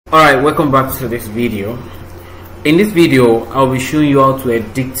Alright, welcome back to this video. In this video I'll be showing you how to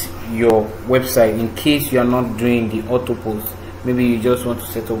edit your website in case you are not doing the auto post. Maybe you just want to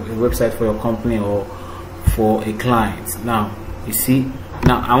set up a website for your company or for a client. Now you see,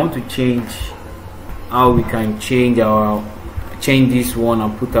 now I want to change how we can change this one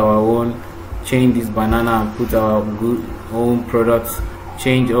and put our own, change this banana and put our own products,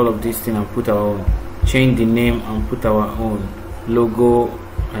 change all of this thing and put our own, change the name and put our own logo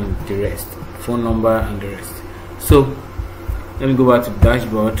and the rest, phone number and the rest. So let me go back to the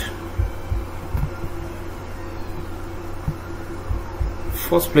dashboard.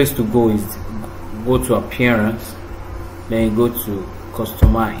 First place to go is go to appearance, then you go to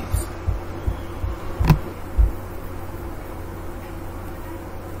customize.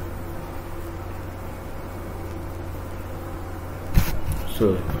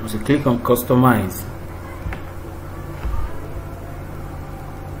 So as you click on customize,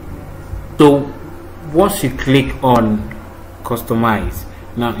 so once you click on customize,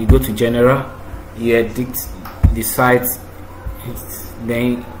 now you go to general, you edit the site,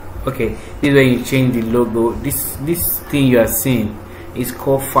 then okay, this is where you change the logo. This thing you are seeing is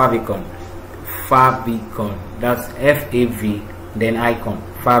called favicon. That's FAV then icon,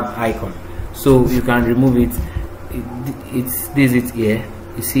 fab icon. So you can remove it. It's here,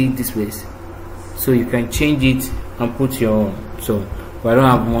 you see this place, so you can change it and put your own. So but I don't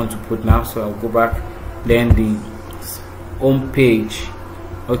have one to put now, so I'll go back. Then the home page,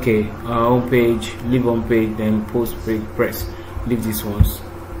 okay, home page, leave home page, then post page, press, leave these ones.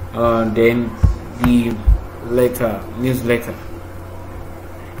 Then the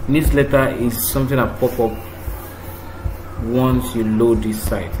newsletter is something that pop up once you load this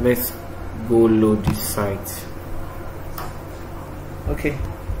site. Let's go load this site. Okay,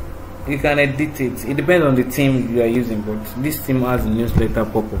 you can edit it. It depends on the theme you are using, but this theme has a newsletter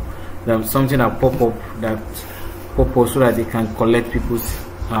pop-up. There's something that pop up so that they can collect people's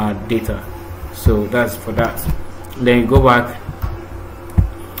data. So that's for that. Then you go back,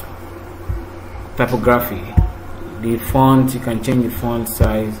 typography, the font, you can change the font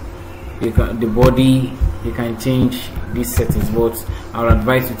size, you can, the body, you can change these settings, but I'll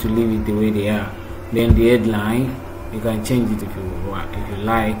advise you to leave it the way they are. Then the headline, you can change it if you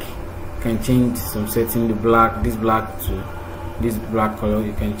like. You can change some setting, the black, this black to this black color,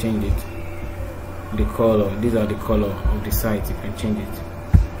 you can change it. The color, these are the color of the site, you can change it.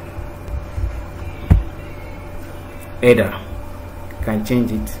 Header, you can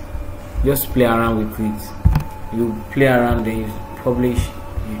change it. Just play around with it. You play around, then you publish,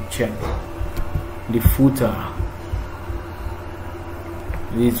 you check. The footer,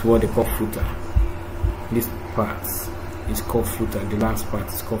 this is what they call footer. This part is called footer, the last part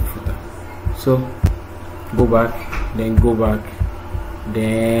is called footer. So go back, then go back,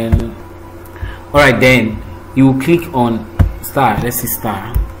 then alright, then you will click on star, let's see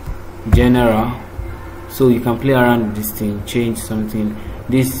star, general, so you can play around with this thing, change something.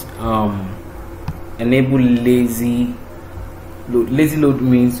 This enable lazy load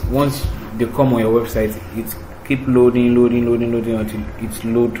means once they come on your website, it keep loading until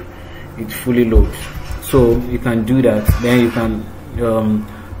it fully loads. So you can do that. Then you can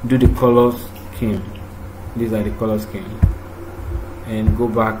do the color scheme. These are the color scheme, and go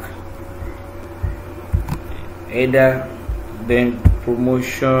back. Header, then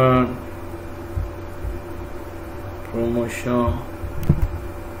promotion. If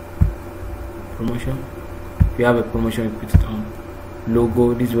you have a promotion, you put it on.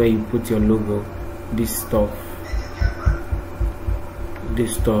 Logo, this is where you put your logo. This stuff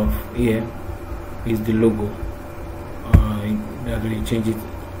here is the logo. That's when you change it.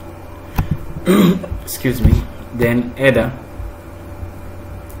 Excuse me. Then header,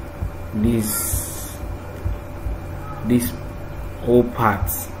 this whole part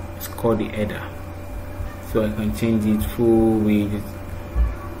is called the header. So I can change it full width,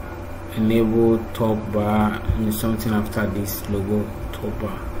 enable top bar, and something after this logo top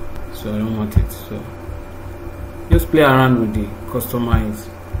bar. So I don't want it. So just play around with the customizer.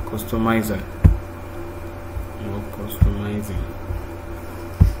 Customizing.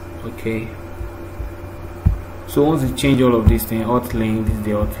 Okay, so once you change all of these things, hot link, this is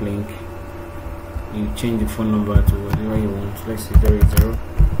the hot link, you change the phone number to whatever you want. Let's see, 00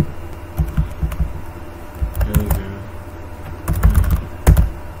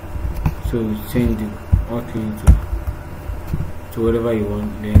 so you change the hot link to whatever you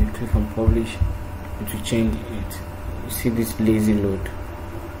want, then click on publish. It will change it. You see this lazy load,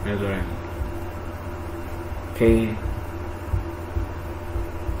 that's right. Okay,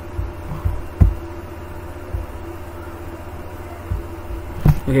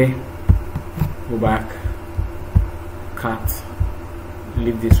 Okay, go back, cut,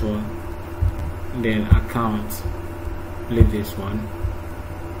 leave this one, then account, leave this one,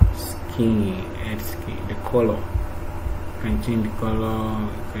 skin, add skin, the color, you can change the color, you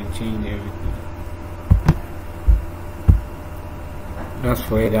can change everything. That's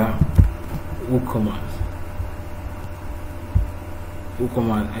for either WooCommerce.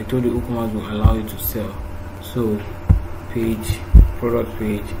 WooCommerce, I told you WooCommerce will allow you to sell. So page, product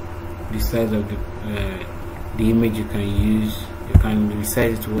page, the size of the image you can use, you can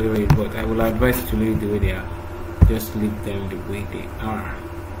resize it to whatever you want. I will advise you to leave it the way they are. Just leave them the way they are.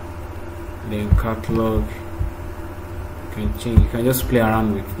 Then catalog, you can change, you can just play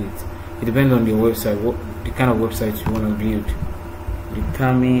around with it. It depends on the website, what the kind of website you want to build.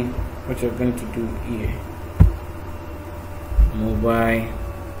 Determine what you're going to do here. Mobile,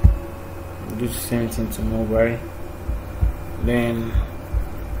 do the same thing to mobile, then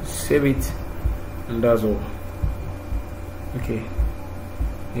save it, and that's all. Okay,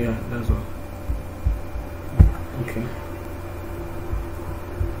 yeah, that's all. Okay,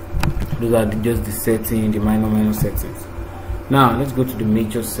 those are just the settings, the minor settings. Now let's go to the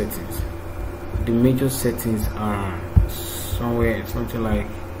major settings. The major settings are somewhere, something like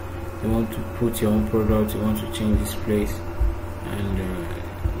you want to put your own product, you want to change this place, and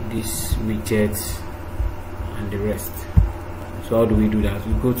these widgets and the rest. So how do we do that?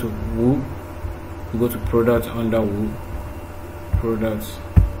 We go to Woo, we go to product, under Woo, products,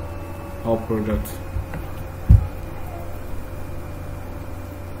 all products.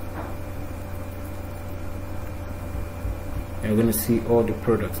 You're going to see all the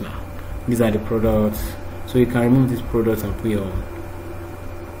products now. These are the products, so you can remove these products and put your own.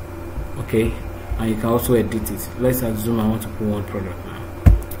 Okay, and you can also edit it. Let's assume I want to put one product now.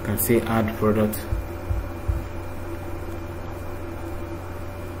 You can say add product.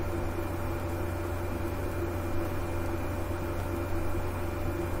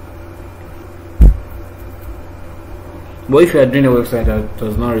 But if you are doing a website that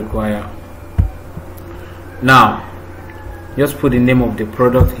does not require, now just put the name of the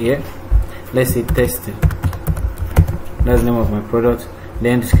product here. Let's say testing. That's the name of my product.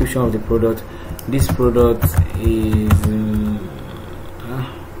 Then description of the product. This product is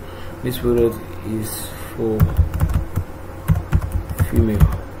for female.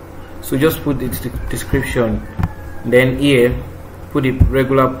 So just put the description. Then here put the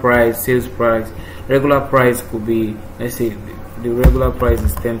regular price, sales price. Regular price could be, let's say the regular price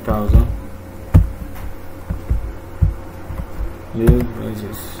is 10,000. New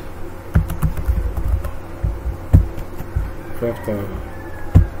prices 5,000.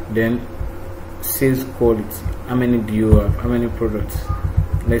 Then sales quality, how many do you have, how many products?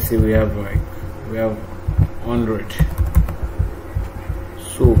 Let's say we have 100,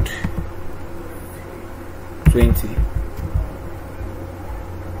 sold 20.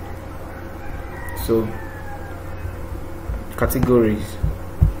 So categories,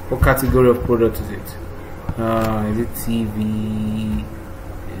 what category of product is it? Is it TV?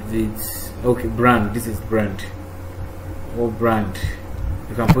 Is it okay? Brand. This is brand. What brand?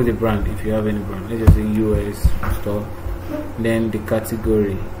 You can put the brand if you have any brand. Let's just say US store. Then the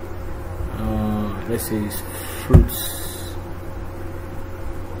category. Let's say it's fruits.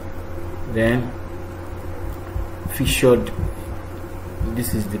 Then featured.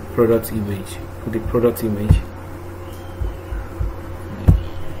 This is the product image. Put the product image.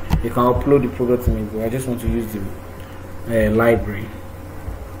 You can upload the product image, but I just want to use the library,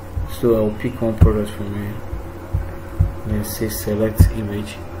 so I'll pick one product from here. Then say select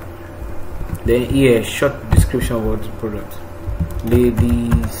image. Then here short description about the product.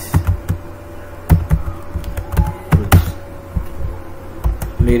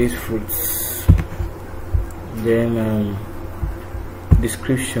 Ladies fruits. Then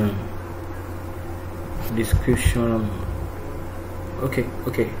description.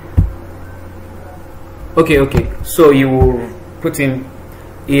 Okay, so you will put in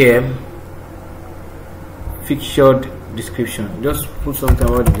here featured description. Just put something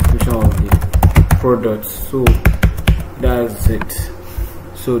about the description of the product. So that's it.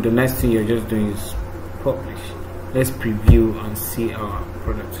 So the next thing you're just doing is publish. Let's preview and see our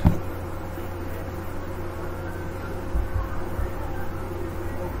product.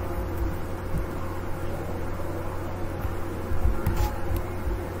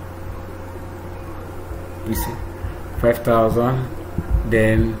 You see 5,000,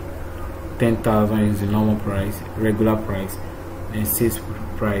 then 10,000 is the normal price, regular price, and sales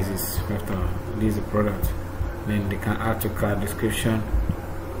price is 5,000. This is the product. Then they can add to cart description,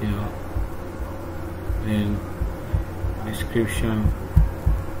 you know, then description,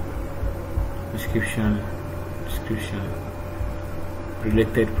 description,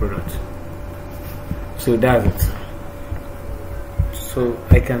 related product. So that's it. So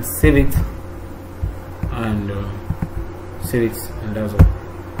I can save it and that's all.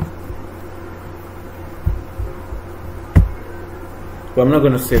 But I'm not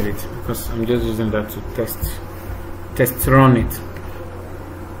going to save it because I'm just using that to test run it.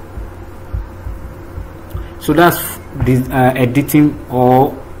 So that's this editing,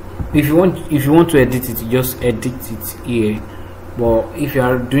 or if you want to edit it, you just edit it here. But if you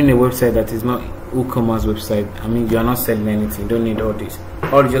are doing a website that is not WooCommerce website, I mean you are not selling anything, you don't need all this.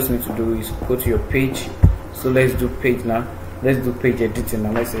 All you just need to do is go to your page. So let's do page now. Let's do page editing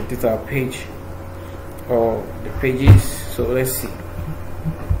now. Let's edit our page or the pages. So let's see.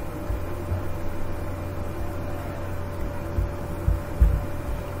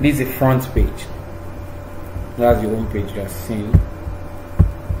 This is the front page. That's your home page you are seeing.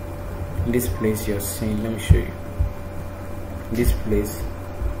 This place you are seeing, let me show you. This place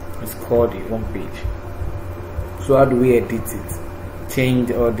is called the home page. So how do we edit it?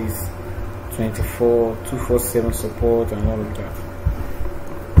 Change all this 247 support and all of that.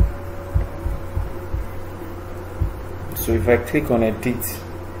 So if I click on edit,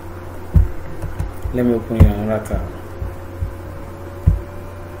 let me open another tab.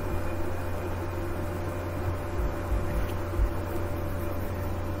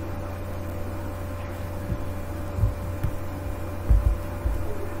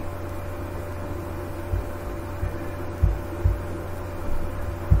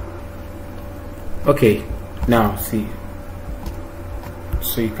 Okay, now see,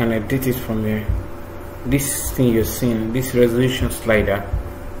 so you can edit it from here. This thing you're seeing, this resolution slider,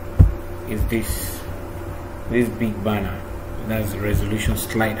 is this big banner. That's the resolution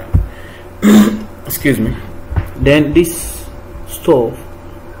slider. Excuse me. Then this stuff,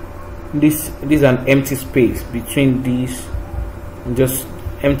 this is an empty space between these, just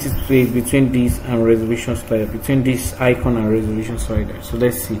empty space between this and resolution slider, between this icon and resolution slider. So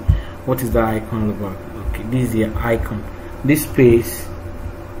let's see. What is the icon about? Okay, this is the icon. This space,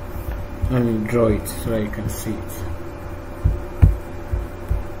 let me draw it so you can see it.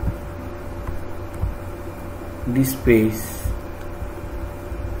 This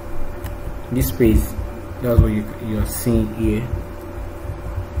space, that's what you are seeing here.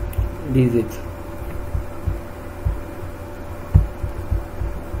 This is it.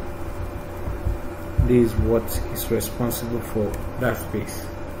 This is what is responsible for that space.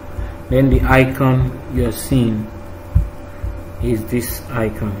 Then the icon you are seeing is these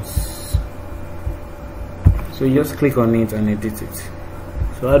icons. So you just click on it and edit it.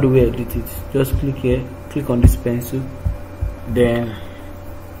 So how do we edit it? Just click here, click on this pencil, then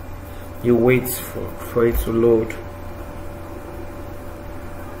you wait for it to load.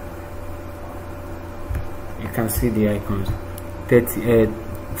 You can see the icons, 30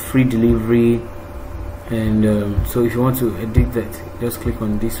 free delivery, and so if you want to edit that, just click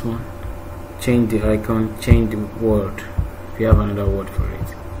on this one, change the icon, change the word if you have another word for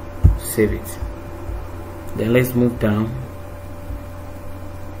it, save it. Then let's move down.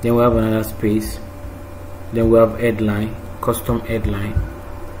 Then we have another space. Then we have headline, custom headline.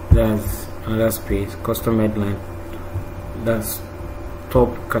 That's another space, custom headline. That's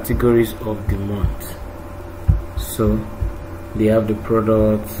top categories of the month. So they have the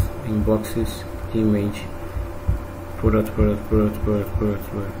products, inboxes, image, product.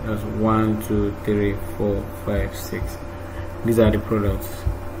 That's 1, 2, 3, 4, 5, 6. These are the products,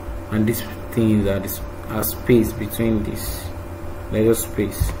 and this thing is a space between this little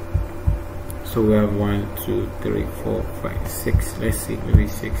space. So we have 1, 2, 3, 4, 5, 6. Let's see, maybe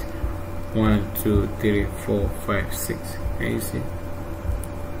 6. 1, 2, 3, 4, 5, 6. Can you see?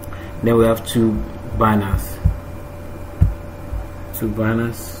 Then we have two banners.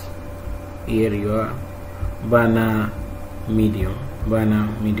 Here you are. Banner medium,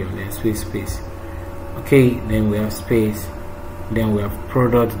 then space. Okay, then we have space. Then we have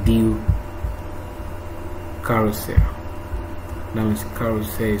product deal carousel. That means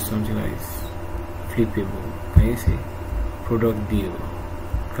carousel is something that is flippable. Can you see? Product deal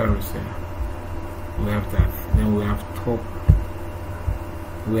carousel. We have that. Then we have top.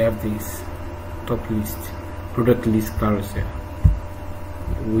 We have this top list, product list carousel,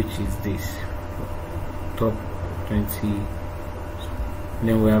 which is this top 20.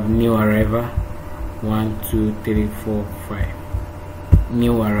 Then we have new arrival, 1, 2, 3, 4, 5.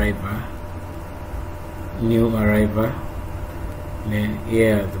 New arrival. Then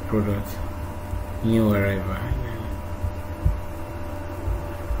here are the products. New arrival.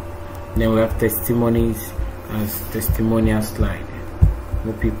 Then we have testimonies as testimonial slide.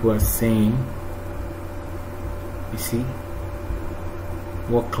 What people are saying You see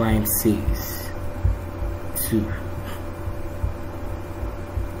what client says to.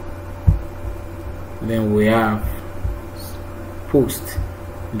 Then we have post,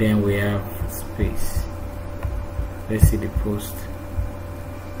 then we have space. Let's see the post.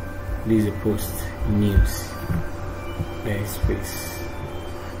 This is a post, news, there is space,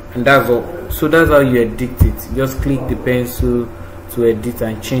 and that's all. So that's how you edit it. Just click the pencil to edit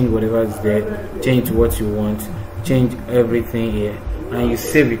and change whatever is there, change what you want, change everything here, and you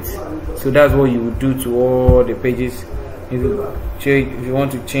save it. So that's what you would do to all the pages. If you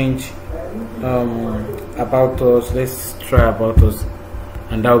want to change about us, let's try about us,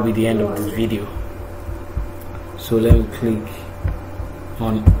 and that will be the end of this video. So let me click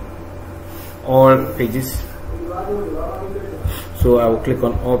on all pages. So I will click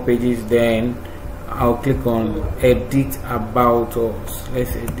on all pages, then I'll click on edit about us.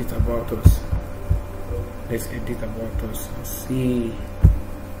 Let's edit about us. Let's edit about us. Let's see.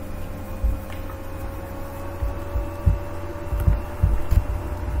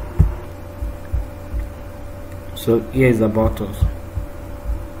 So here is about us.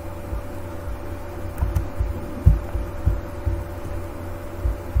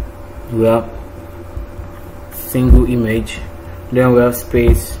 We have single image, then we have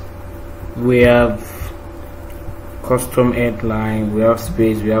space, we have custom headline, we have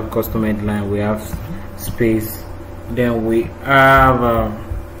space, we have custom headline, we have space, then we have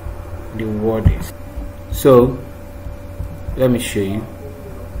the wording. So let me show you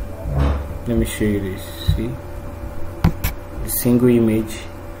this. See the single image,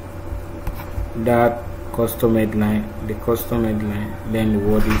 that custom headline, the custom headline, then the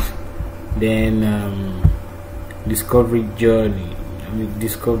wording, then discovery journey,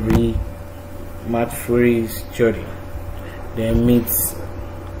 discovery match phrase journey, then meets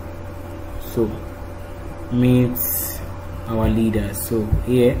our leaders. So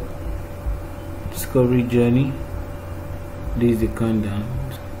here discovery journey, this is the countdown,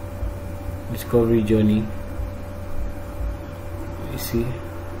 discovery journey, you see,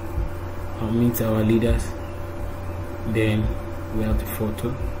 meet our leaders, then we have the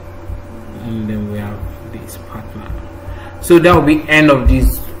photo, and then we have this partner. So that will be end of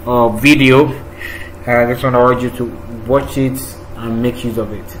this video. I just want to urge you to watch it and make use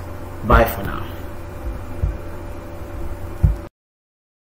of it. Bye for now.